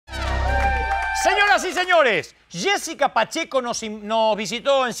Señoras y señores, Jessica Pacheco nos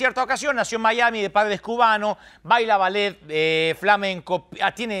visitó en cierta ocasión, nació en Miami, de padres cubanos, baila ballet, flamenco,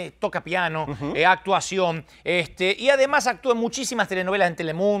 toca piano, actuación, y además actúa en muchísimas telenovelas en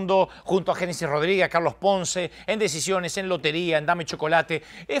Telemundo, junto a Génesis Rodríguez, Carlos Ponce, en Decisiones, en Lotería, en Dame Chocolate.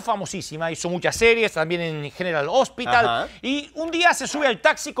 Es famosísima, hizo muchas series, también en General Hospital, y un día se sube al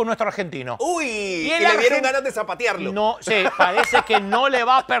taxi con nuestro argentino. ¡Uy! Y le dieron ganas de zapatearlo. No, sí, parece que no le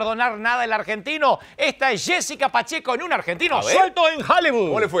va a perdonar nada el argentino. Esta es Jessica Pacheco en un argentino suelto en Hollywood.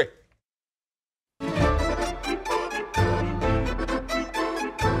 ¿Cómo le fue?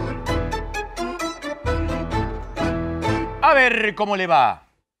 A ver cómo le va.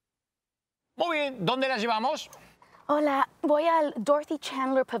 Muy bien, ¿dónde la llevamos? Hola, voy al Dorothy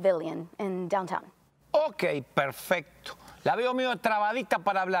Chandler Pavilion en Downtown. Ok, perfecto. La veo medio trabadita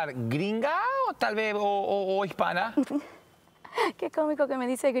para hablar. ¿Gringa o tal vez o hispana? Qué cómico que me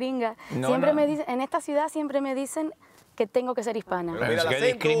dice gringa. No, me dicen, en esta ciudad siempre me dicen que tengo que ser hispana. Pero qué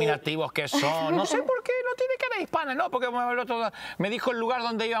discriminativos que son. No sé por qué no tiene cara de hispana, ¿no? Porque me dijo el lugar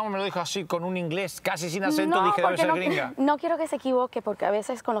donde íbamos, me lo dijo así, con un inglés casi sin acento, No, dije, debe ser no, gringa. no quiero que se equivoque, porque a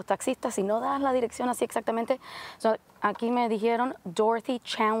veces con los taxistas, si no das la dirección así exactamente, aquí me dijeron Dorothy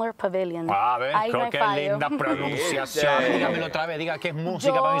Chandler Pavilion. A ver, ahí creo no que fallo. linda pronunciación. Dígamelo otra vez, diga que es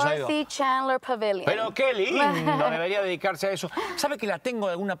música para mis oídos. Dorothy Chandler Pavilion. Pero qué lindo, debería dedicarse a eso. ¿Sabe que la tengo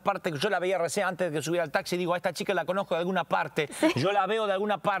de alguna parte? Yo la veía recién antes de que subiera al taxi, digo, a esta chica la conozco de alguna parte. Sí. Yo la veo de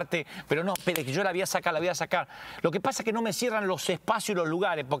alguna parte, pero no, espere, que yo la voy a sacar, la voy a sacar. Lo que pasa es que no me cierran los espacios y los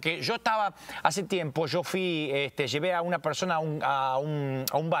lugares, porque yo estaba, hace tiempo, yo fui, llevé a una persona a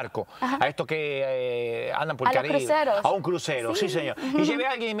un barco, a estos que andan por el Caribe. ¿A los cruceros? A un crucero, sí señor. Y llevé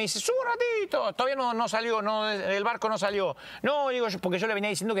a alguien y me dice, sube un ratito, todavía no salió, el barco no salió. No, digo yo, porque yo le venía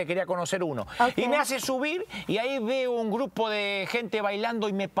diciendo que quería conocer uno. Y me hace subir y ahí veo un grupo de gente bailando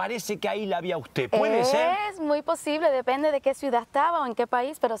y me parece que ahí la vi a usted. ¿Puede ser? Es muy posible, depende de qué ciudad estaba o en qué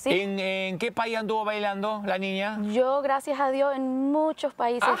país, pero sí. ¿En qué país anduvo bailando la niña? Yo, gracias a Dios, en muchos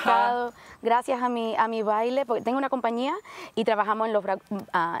países he estado, gracias a mi baile, porque tengo una compañía y trabajamos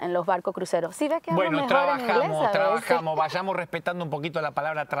en los barcos cruceros. ¿Sí ves que hablo mejor en inglés, trabajamos, vayamos respetando un poquito la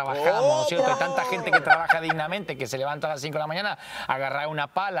palabra trabajamos, ¿no es cierto? Hay tanta gente que trabaja dignamente, que se levanta a las 5 de la mañana a agarrar una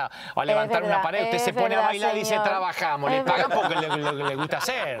pala o a levantar una pared, usted se pone a bailar y dice trabajamos, le pagan porque le gusta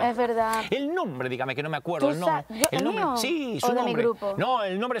hacer. Es verdad. El nombre, dígame, que no me acuerdo el nombre. ¿El nombre, mío? sí, su ¿O de nombre. mi grupo? No,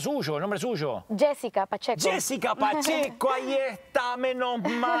 el nombre suyo, el nombre suyo. Jessica Pacheco. Jessica Pacheco, ahí está, menos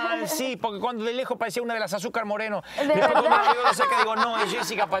mal, sí, porque cuando de lejos parecía una de las Azúcar Moreno. Después cuando me veo de cerca digo, no, es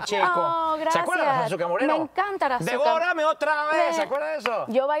Jessica Pacheco. Oh, gracias. ¿Se acuerdan de las Azúcar Moreno? Me encanta la Azúcar. Devórame otra vez, ¿se acuerda de eso?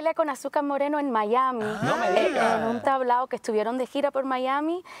 Yo bailé con Azúcar Moreno en Miami, no me diga. En un tablao que estuvieron de gira por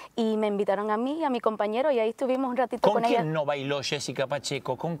Miami y me invitaron a mí y a mi compañero y ahí estuvimos un ratito con ella. ¿Con quién no bailó Jessica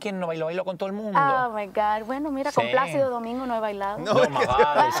Pacheco? ¿Con quién no bailó? Bailó con todo el mundo. Oh my God. Bueno, mira, con Plácido Domingo no he bailado. No, más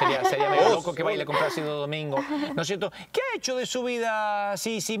vale, sería medio loco que baile con Plácido Domingo, ¿no es cierto? ¿Qué ha hecho de su vida?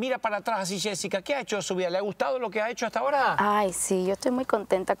 Si mira para atrás así, Jessica, ¿qué ha hecho de su vida? ¿Le ha gustado lo que ha hecho hasta ahora? Ay, sí, yo estoy muy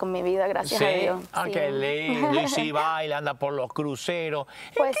contenta con mi vida, gracias a Dios. Ah, sí. Qué lindo. Y sí, baila, anda por los cruceros.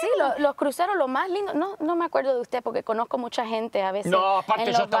 Pues sí, los cruceros, lo más lindo. No me acuerdo de usted porque conozco mucha gente a veces. No,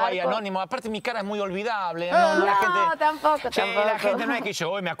 aparte yo estaba ahí barcos. anónimo. Aparte mi cara es muy olvidable. No, la gente, tampoco. La gente no es que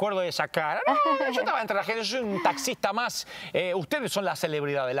yo hoy me acuerdo de esa cara. No, yo estaba entre la gente, yo soy un taxista más. Ustedes son las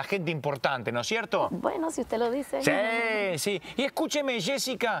celebridades, la gente importante, ¿no es cierto? Bueno, si usted lo dice. Sí, sí. Y escúcheme,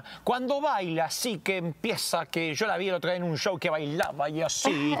 Jessica, cuando baila así que empieza, que yo la vi el otro día en un show que bailaba y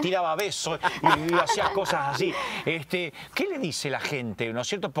así, y tiraba besos y hacía cosas así. ¿Qué le dice la gente, no es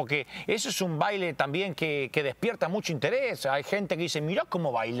cierto? Porque eso es un baile también que despierta mucho interés. Hay gente que dice, mira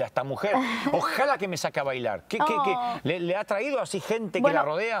cómo baila esta mujer. Ojalá que me saque a bailar. ¿Le ha traído así gente que la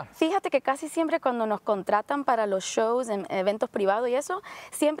rodea? Fíjate que casi siempre cuando nos contratan para los shows, en eventos privados y eso,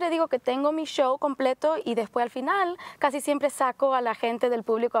 siempre digo que tengo mi show completo y después al final casi siempre saco a la gente del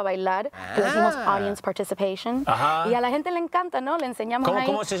público a bailar, que decimos audience participation. Y a la gente le encanta, ¿no? Le enseñamos ahí.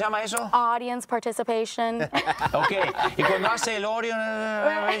 ¿Cómo se llama eso? Audience participation. Ok. ¿Y cuando hace el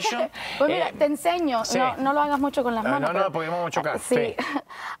audience? Pues mira, te enseño. Sí. No lo hagas mucho con las manos. No, porque vamos a chocar. Sí.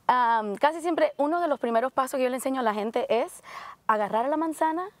 Casi siempre uno de los primeros pasos que yo le enseño a la gente es agarrar la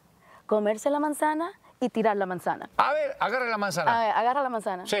manzana, comerse la manzana y tirar la manzana. A ver, agarra la manzana. A ver, agarra la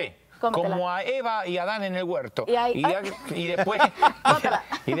manzana. Sí. cómetela. Como a Eva y Adán en el huerto. Y después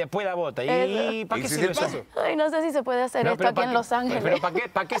y después la bota. ¿Y para qué sirve eso? Ay, no sé si se puede hacer esto aquí en Los Ángeles. ¿Pero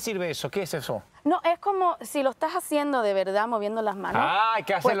para qué sirve eso? ¿Qué es eso? No, es como si lo estás haciendo de verdad, moviendo las manos. Ah, hay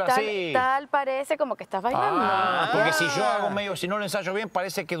que hacerlo pues así. Tal parece como que estás bailando. Porque si yo hago medio, si no lo ensayo bien,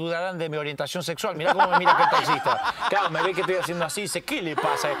 parece que dudarán de mi orientación sexual. Mirá cómo me mira que taxista. Claro, me ve que estoy haciendo así, dice, ¿qué le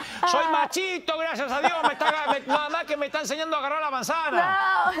pasa? Soy machito, gracias a Dios, nada más que me está enseñando a agarrar la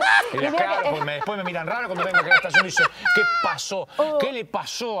manzana. No. Y claro, después me miran raro cuando vengo a la estación y dicen, ¿qué pasó? ¿Qué le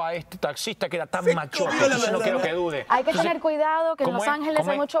pasó a este taxista que era tan machote? Yo no quiero que dude. Hay que tener cuidado que en Los Ángeles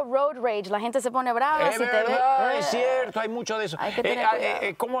hay mucho road rage. La gente se pone brava si te ve. Es cierto, hay mucho de eso. Hay que tener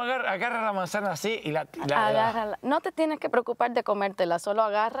cuidado. ¿Cómo agarra la manzana así y la agárrala? No te tienes que preocupar de comértela, solo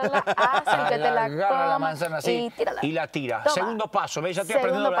agárrala, haz que te la agarra la comas manzana así y tírala. Y la tira. Toma. Segundo paso, ¿ves? Ya estoy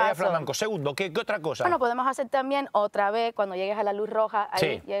aprendiendo la vida flamenco. Segundo, ¿qué otra cosa? Bueno, podemos hacer también otra vez cuando llegues a la luz roja,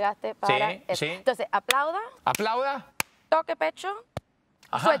 ahí llegaste para... Sí. Entonces, aplauda. Aplauda. Toque pecho.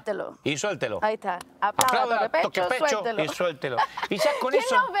 Ajá. Suéltelo. Y suéltelo. Ahí está. Aplauda, toque pecho, suéltelo. Y suéltelo. Y ya con ¿Quién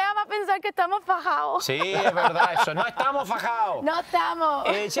eso... nos vea va a pensar que estamos fajados? Sí, es verdad eso. No estamos fajados. No estamos.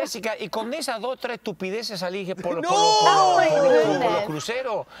 Jessica, y con esas 2 o 3 estupideces salís por los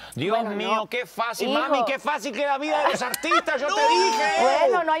cruceros. Dios mío, qué fácil. Hijo. Mami, qué fácil que la vida de los artistas, yo te dije.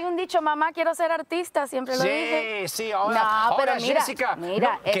 Bueno, no hay un dicho, mamá, quiero ser artista, siempre lo dije. Sí, ahora, pero mira, Jessica.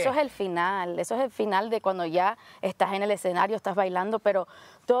 Mira, ¿qué? eso es el final. Eso es el final de cuando ya estás en el escenario, estás bailando, pero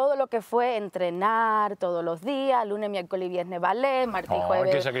todo lo que fue entrenar todos los días, lunes, miércoles y viernes ballet, martes y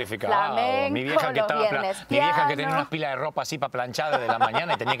jueves qué sacrificado. flamenco, Mi vieja viernes mi vieja que tenía piano. unas pilas de ropa así para planchar desde la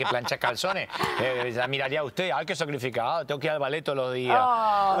mañana y tenía que planchar calzones. Ya miraría a usted, ay, qué sacrificado, tengo que ir al ballet todos los días.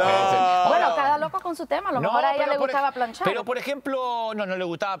 Bueno, cada loco con su tema, a lo mejor a ella le gustaba planchar. Pero, por ejemplo, no le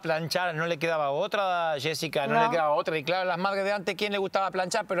gustaba planchar, no le quedaba otra, Jessica, no le quedaba otra. Y claro, las madres de antes, ¿quién le gustaba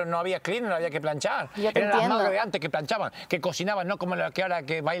planchar? Pero no había cleaner, no había que planchar. Eran las madres de antes que planchaban, que cocinaban, no como las que ahora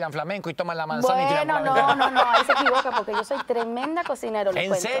que bailan flamenco y toman la manzana y tiran por la ventana. No, ahí se equivoca porque yo soy tremenda cocinero, les ¿En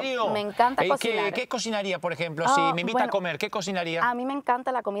cuento. serio? Me encanta cocinar. ¿Qué cocinaría, por ejemplo? Si me invita a comer, ¿qué cocinaría? A mí me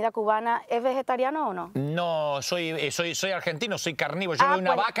encanta la comida cubana. ¿Es vegetariano o no? No, soy argentino, soy carnívoro. Yo veo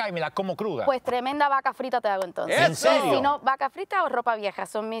una vaca y me la como cruda. Pues tremenda vaca frita te hago entonces. ¿En serio? Si no, vaca frita o ropa vieja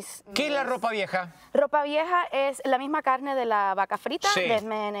son mis... ¿Qué es la ropa vieja? Ropa vieja es la misma carne de la vaca frita,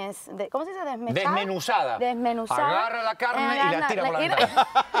 ¿cómo se dice? Desmenuzada. Desmenuzada. Agarra la carne y la tira por la ventana.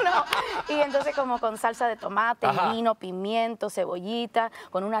 No. Y entonces como con salsa de tomate, vino, pimiento, cebollita,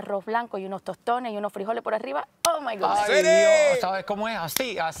 con un arroz blanco y unos tostones y unos frijoles por arriba. Oh my God. Ay, Dios, ¿sabes cómo es?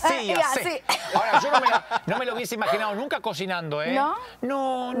 Así. Ahora, yo no me lo hubiese imaginado nunca cocinando, ¿eh?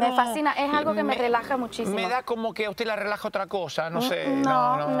 No. Me fascina, es algo que me relaja muchísimo. Me da como que a usted la relaja otra cosa, no sé.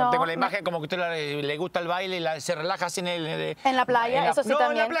 No. Tengo la imagen como que a usted le gusta el baile y se relaja así en la playa, eso sí también.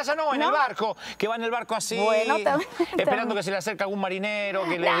 No, en la playa no, en el barco, que va en el barco así, esperando que se le acerque algún marinero,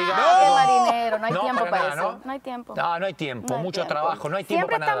 que le diga... No, marinero, no hay tiempo para eso. ¿no? No hay tiempo. No hay tiempo, mucho trabajo, no hay tiempo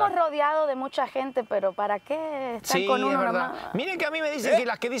para nada. Siempre estamos rodeados de mucha gente, pero ¿para qué estar con uno nomás? Miren que a mí me dicen que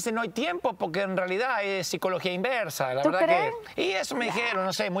las que dicen no hay tiempo, porque en realidad es psicología inversa, la verdad crees? Y eso me dijeron,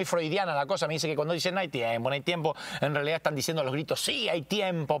 no sé, muy freudiana la cosa, me dice que cuando dicen no hay tiempo, en realidad están diciendo a los gritos, sí hay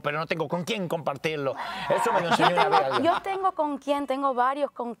tiempo, pero no tengo con quién compartirlo. Eso me lo enseñó una vez alguien. Yo tengo con quién, tengo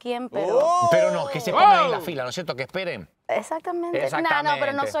varios con quién, pero... Pero no, que se pongan ahí en la fila, ¿no es cierto? Que esperen. Exactamente. No,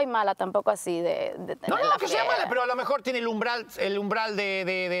 pero no soy mala tampoco así de tener No, que sea mala, pero a lo mejor tiene el umbral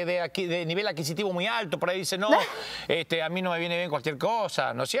de nivel adquisitivo muy alto. Por ahí dice, no, a mí no me viene bien cualquier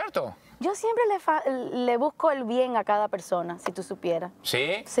cosa, ¿no es cierto? Yo siempre le busco el bien a cada persona, si tú supieras.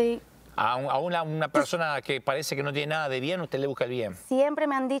 ¿Sí? Sí. A una persona que parece que no tiene nada de bien, usted le busca el bien. Siempre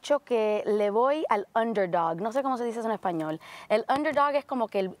me han dicho que le voy al underdog. No sé cómo se dice eso en español. El underdog es como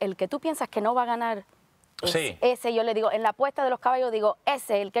que el que tú piensas que no va a ganar. Ese yo le digo, en la apuesta de los caballos digo,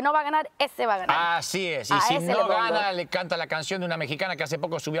 el que no va a ganar, ese va a ganar. Así es, y si no gana, le canta la canción de una mexicana que hace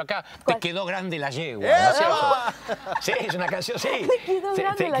poco subió acá, Te quedó grande la yegua, ¿no es cierto? Sí, es una canción, sí.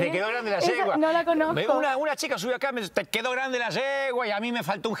 Te quedó grande la yegua. No la conozco. Una chica subió acá, te quedó grande la yegua y a mí me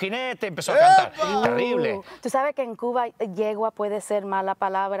faltó un jinete, empezó a cantar. Terrible. Tú sabes que en Cuba yegua puede ser mala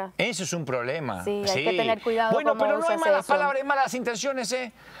palabra. Eso es un problema. Sí, hay que tener cuidado. Bueno, pero no hay malas eso. palabras, hay malas intenciones,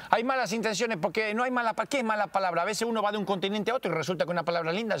 ¿eh? Hay malas intenciones porque no hay malas palabras. ¿qué es mala palabra? A veces uno va de un continente a otro y resulta que una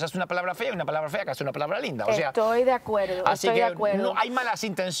palabra linda ya es una palabra fea y una palabra fea que es una palabra linda. O sea, estoy de acuerdo, así estoy que de acuerdo. no, hay malas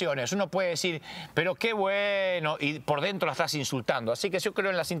intenciones. Uno puede decir, pero qué bueno, y por dentro la estás insultando. Así que yo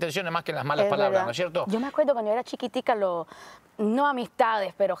creo en las intenciones más que en las malas palabras, verdad. ¿no es cierto? Yo me acuerdo cuando yo era chiquitica, no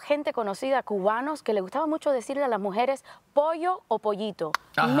amistades, pero gente conocida, cubanos, que le gustaba mucho decirle a las mujeres pollo o pollito.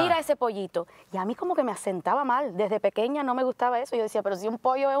 Ajá. Mira ese pollito. Y a mí como que me asentaba mal. Desde pequeña no me gustaba eso. Yo decía, pero si un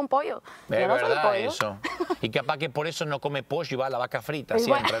pollo es un pollo. Es yo no soy verdad pollo. eso. Y capaz que por eso no come pollo y va a la vaca frita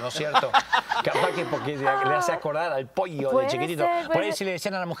siempre, ¿no es cierto? Capaz que porque le hace acordar al pollo de chiquitito. Por ahí si le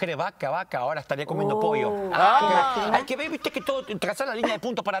decían a las mujeres vaca, ahora estaría comiendo pollo. Hay que ver, viste, que todo, trazar la línea de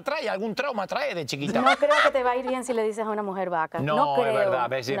puntos para atrás y algún trauma trae de chiquita. No creo que te va a ir bien si le dices a una mujer vaca. No creo. Es verdad. A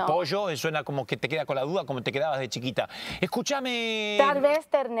veces pollo suena como que te queda con la duda, como te quedabas de chiquita. Escúchame. Tal vez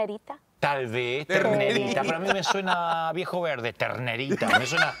ternerita. Tal vez, ternerita, pero a mí me suena viejo verde, ternerita, me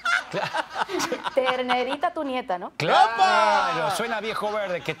suena... Ternerita tu nieta, ¿no? Claro, suena viejo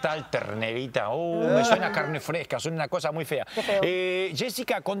verde, ¿qué tal, ternerita? Me suena carne fresca, suena una cosa muy fea.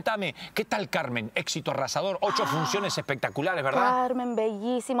 Jessica, contame, ¿qué tal Carmen? Éxito arrasador, 8 funciones espectaculares, ¿verdad? Carmen,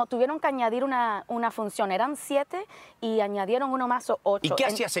 bellísimo. Tuvieron que añadir una función, eran 7 y añadieron uno más o 8. ¿Y qué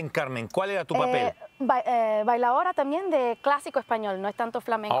hacías en Carmen? ¿Cuál era tu papel? Bailadora también de clásico español, no es tanto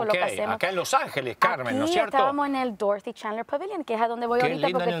flamenco lo que hacemos. Acá en Los Ángeles, Carmen, ¿no es cierto? Estábamos en el Dorothy Chandler Pavilion, que es a donde voy ahorita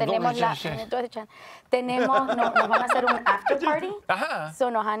porque tenemos nos van a hacer un after party. Ajá.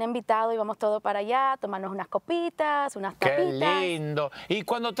 Nos han invitado y vamos todos para allá, tomarnos unas copitas, unas tapitas. Qué lindo. Y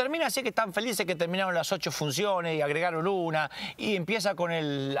cuando termina, sé que están felices que terminaron las 8 funciones y agregaron una y empieza con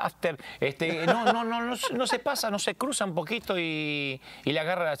el after. No se pasa, no se cruza un poquito y le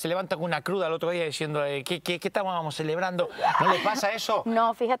agarra, se levanta con una cruda el otro día diciendo ¿qué estábamos celebrando? ¿No le pasa eso?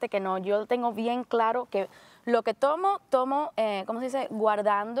 No, fíjate que no. Yo tengo bien claro que lo que tomo, ¿cómo se dice?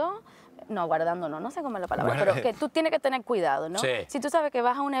 Guardando no sé cómo es la palabra, pero que tú tienes que tener cuidado, ¿no? Sí. Si tú sabes que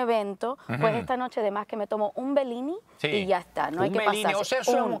vas a un evento, pues esta noche además que me tomo un Bellini y ya está, no hay que pasarse. O sea,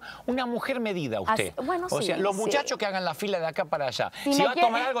 es una mujer medida usted. Bueno, o sea, los muchachos que hagan la fila de acá para allá. Si va a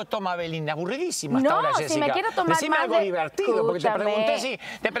tomar algo, toma Bellini. Aburridísima hasta ahora, Jessica. Si me quiero tomar Decime más algo divertido, porque Escúchame.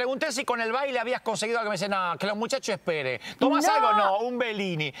 te pregunté si con el baile habías conseguido algo que me dice, no, que los muchachos espere. ¿Tomas algo? No, un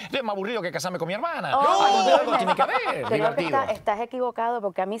Bellini. Es más aburrido que casarme con mi hermana. Algo tiene que haber, divertido. Estás equivocado,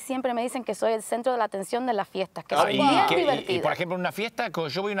 porque a mí siempre me dicen que soy el centro de la atención de las fiestas, que son bien divertidas. Y por ejemplo, una fiesta,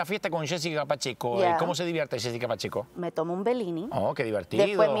 yo voy a una fiesta con Jessica Pacheco. ¿Cómo se divierte Jessica Pacheco? Me tomo un Bellini. Oh, qué divertido.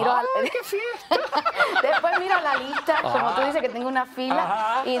 Después miro ¡qué fiesta! Después miro la lista, como tú dices que tengo una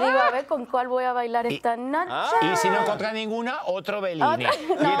fila, y digo, a ver con cuál voy a bailar esta noche. Y si no encontrás ninguna, otro Bellini.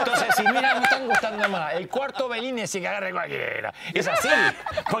 Y entonces, si mira, me están gustando más. El cuarto Bellini es que agarre cualquiera. Es así.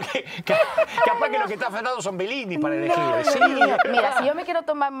 Porque capaz que los que están faltando son Bellini para elegir. Mira, si yo me quiero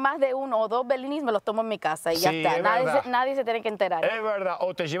tomar más de 1 o 2 Bellinis, me los tomo en mi casa y ya está. Nadie se tiene que enterar. Es verdad.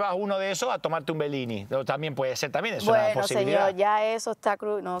 O te llevas uno de esos a tomarte un Bellini. También puede ser, también es una posibilidad. Señor, ya eso está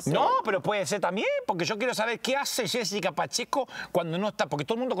crudo, no sé. No, pero puede ser también, porque yo quiero saber qué hace Jessica Pacheco cuando no está, porque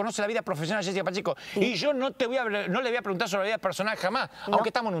todo el mundo conoce la vida profesional de Jessica Pacheco. Y yo no le voy a preguntar sobre la vida personal jamás, aunque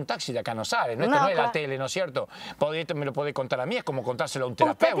estamos en un taxi de acá, no sabe, no es la tele, ¿no es cierto? Me lo puede contar a mí, es como contárselo a un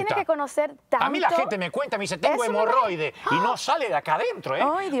terapeuta. Usted tiene que conocer tanto. A mí la gente me cuenta, me dice, tengo hemorroides, y no sale de acá adentro, ¿eh?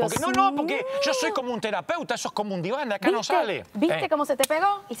 Ay, Dios mío. Porque yo soy como un terapeuta, eso es como un diván, de acá no sale. ¿Viste cómo se te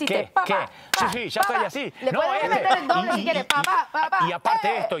pegó? Hiciste ¿Qué? Sí, ya estoy así. Le puedes meter el doble si quieres, Y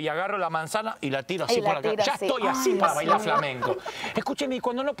aparte esto, y agarro la manzana y la tiro así por acá. Ya estoy así para bailar flamenco. Escúcheme,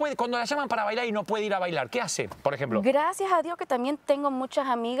 cuando la llaman para bailar y no puede ir a bailar, ¿qué hace, por ejemplo? Gracias a Dios que también tengo muchas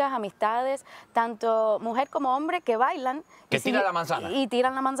amigas, amistades, tanto mujer como hombre, que bailan. Que tiran la manzana. Y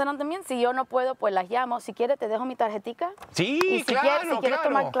tiran la manzana también. Si yo no puedo, pues las llamo. Si quieres, te dejo mi tarjetica. Sí, y si quieres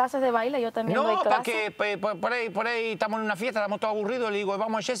tomar clases de baile, yo también doy clases. No, para que por ahí estamos en una fiesta, estamos todos aburridos, le digo,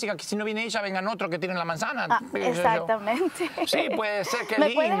 vamos a Jessica, que si no viene ella, vengan otros que tiren la manzana. Exactamente. Sí, puede ser, que Me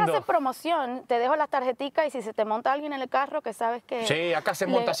lindo. puedes hacer promoción, te dejo las tarjeticas y si se te monta alguien en el carro que sabes que... Sí, acá se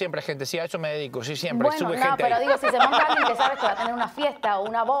monta siempre gente, sí, a eso me dedico, sí, siempre sube gente pero ahí. digo, si se monta alguien que sabes que va a tener una fiesta o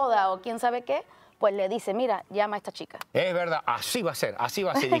una boda o quién sabe qué, pues le dice, mira, llama a esta chica. Es verdad, así va a ser,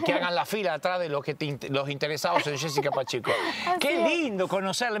 y que hagan la fila atrás de los interesados en Jessica Pacheco. Qué lindo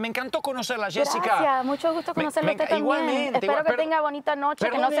conocerla, me encantó conocerla, Jessica. Gracias, mucho gusto conocerla usted también. Igualmente. Espero que tenga bonita noche,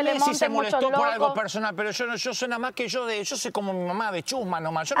 que no se le monte si se mucho molestó loco. por algo personal, pero yo soy nada más que yo soy como mi mamá de chusma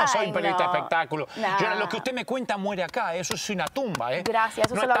nomás, yo no soy periodista de espectáculo. Yo, lo que usted me cuenta muere acá, eso es una tumba, ¿eh? Gracias,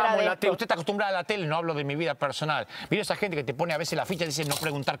 eso se lo agradezco. Usted está acostumbrada a la tele, no hablo de mi vida personal. Mira esa gente que te pone a veces la ficha y dice no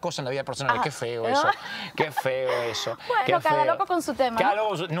preguntar cosas en la vida personal, qué feo eso. Qué feo eso. Bueno, cada loco con su tema. Cada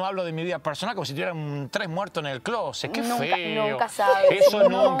loco, no hablo de mi vida personal como si tuvieran 3 muertos en el closet. Qué feo. Nunca sabes. Eso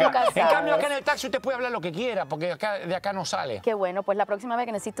nunca. En cambio, acá en el taxi usted puede hablar lo que quiera, porque de acá no sale. Qué bueno, pues la próxima vez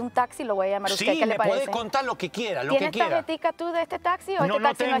que necesite un taxi lo voy a llamar a usted. ¿Qué le parece? Sí, me puede contar lo que quiera, lo que quiera. ¿Tienes tarjetita tú de este taxi o no, este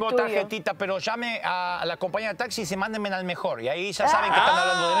taxi no tengo es tuyo? tarjetita, pero llame a la compañía de taxi y se mándenme al mejor. Y ahí ya saben que están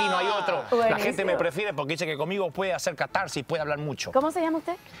hablando de mí, no hay otro. Buenísimo. La gente me prefiere porque dice que conmigo puede hacer catarsis, puede hablar mucho. ¿Cómo se llama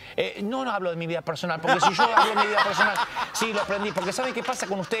usted? No hablo de mi vida personal, porque si yo hablo de mi vida personal, sí, lo aprendí. Porque ¿saben qué pasa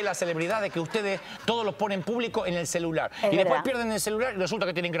con ustedes, las celebridades? Que ustedes todo lo ponen público en el celular. Y después pierden el celular y resulta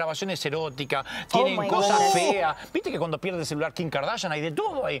que tienen grabaciones eróticas, tienen cosas feas. ¿Viste que cuando pierde el celular Kim Kardashian hay de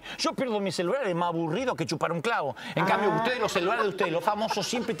todo ahí? Yo pierdo mi celular, es más aburrido que chupar un clavo. En cambio, ustedes, los celulares de ustedes, los famosos,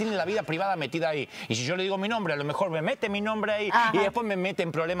 siempre tienen la vida privada metida ahí. Y si yo le digo mi nombre, a lo mejor me mete mi nombre ahí y después me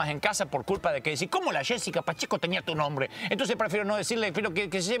meten problemas en casa por culpa de que decir, ¿cómo la Jessica Pacheco tenía tu nombre? Entonces prefiero no decirle, prefiero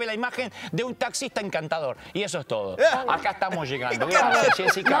que se lleve la imagen de un taxista encantador. Y eso es todo. Acá estamos llegando. Gracias,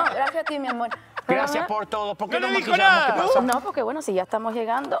 Jessica. No, gracias a ti, mi amor. Gracias por todo. ¿Por qué no no dijo maquillamos? nada? ¿Qué pasa? No, porque bueno, si ya estamos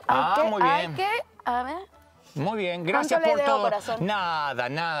llegando, muy bien. hay que, a ver... Muy bien, gracias ¿Cuánto por le debo, todo. corazón?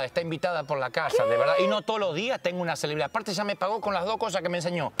 Nada, está invitada por la casa, de verdad. Y no todos los días tengo una celebridad. Aparte ya me pagó con las 2 cosas que me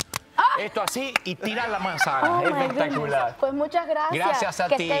enseñó. Esto así y tirar la manzana. Espectacular. Pues muchas gracias. Gracias a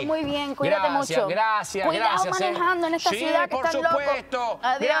ti. ti. Que estés muy bien, cuídate mucho. Gracias. Cuidado manejando en esta ciudad que estás loco. Sí, por supuesto.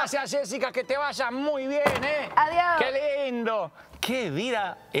 Gracias, Jessica, que te vaya muy bien, ¿eh? Adiós. Qué lindo. Qué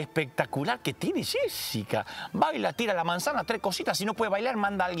vida espectacular que tiene Jessica. Baila, tira la manzana, 3 cositas. Si no puede bailar,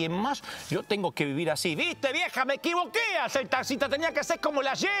 manda a alguien más. Yo tengo que vivir así. ¿Viste, vieja? Me equivoqué. El taxista tenía que ser como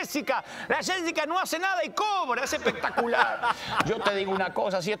la Jessica. La Jessica no hace nada y cobra. Es espectacular. Yo te digo una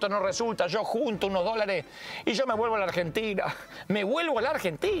cosa. Si esto no resulta, yo junto unos dólares y yo me vuelvo a la Argentina. Me vuelvo a la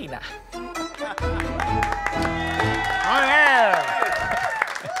Argentina. Muy bien.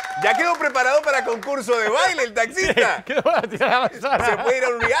 ¿Ya quedó preparado para concurso de baile el taxista? ¿Qué va a tirar la manzana? Se puede ir a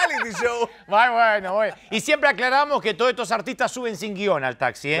un reality show. Bueno. Y siempre aclaramos que todos estos artistas suben sin guión al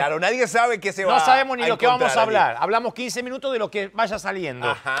taxi, ¿eh? Claro, nadie sabe qué se va a No sabemos ni lo que vamos a hablar. allí. Hablamos 15 minutos de lo que vaya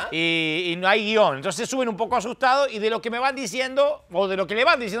saliendo. Y no hay guión. Entonces suben un poco asustados y de lo que me van diciendo, o de lo que le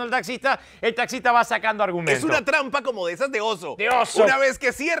van diciendo al taxista, el taxista va sacando argumentos. Es una trampa como de esas de oso. De oso. Una vez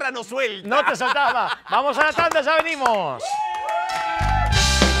que cierra, no suelta. No te soltás más. Vamos a la tanda, ya venimos.